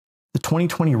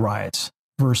2020 riots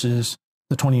versus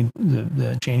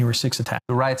the January 6th attack.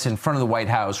 The riots in front of the White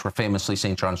House, where famously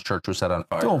St. John's Church was set on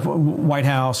fire. Oh, White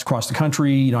House, across the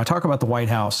country. You know, I talk about the White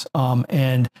House,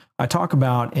 and I talk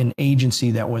about an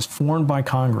agency that was formed by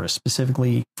Congress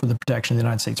specifically for the protection of the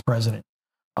United States president,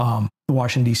 the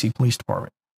Washington, D.C. Police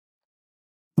Department.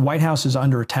 The White House is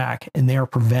under attack, and they are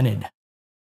prevented.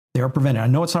 They are prevented. I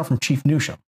know it's not from Chief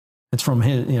Newsham. It's from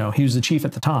his, you know, he was the chief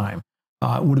at the time.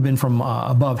 It would have been from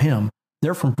above him.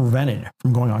 They're prevented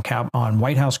from going on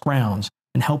White House grounds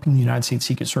and helping the United States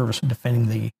Secret Service in defending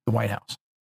the White House.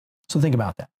 So think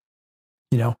about that.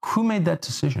 You know, who made that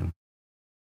decision?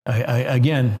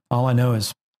 Again, all I know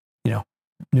is, you know,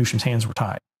 Newsham's hands were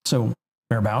tied. So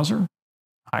Mayor Bowser,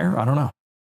 higher, I don't know.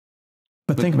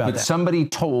 But think about that. But somebody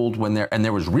told when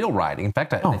there was real rioting. In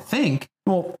fact, I think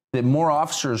that more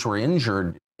officers were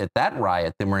injured at that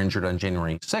riot than were injured on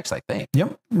January 6th, I think.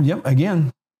 Yep.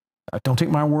 Again, don't take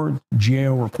my word.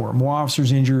 GAO report. More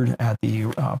officers injured at the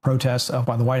protests up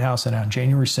by the White House than on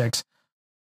January 6th.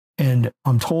 And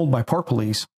I'm told by Park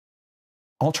Police,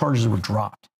 all charges were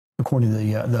dropped, according to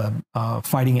the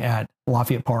fighting at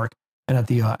Lafayette Park and at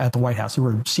the White House. There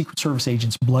were Secret Service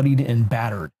agents bloodied and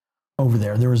battered over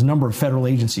there. There was a number of federal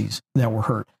agencies that were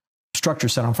hurt.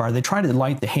 Structures set on fire. They tried to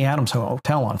light the Hay Adams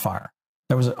Hotel on fire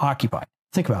that was occupied.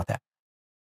 Think about that.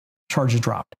 Charges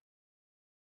dropped.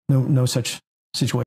 No such situation.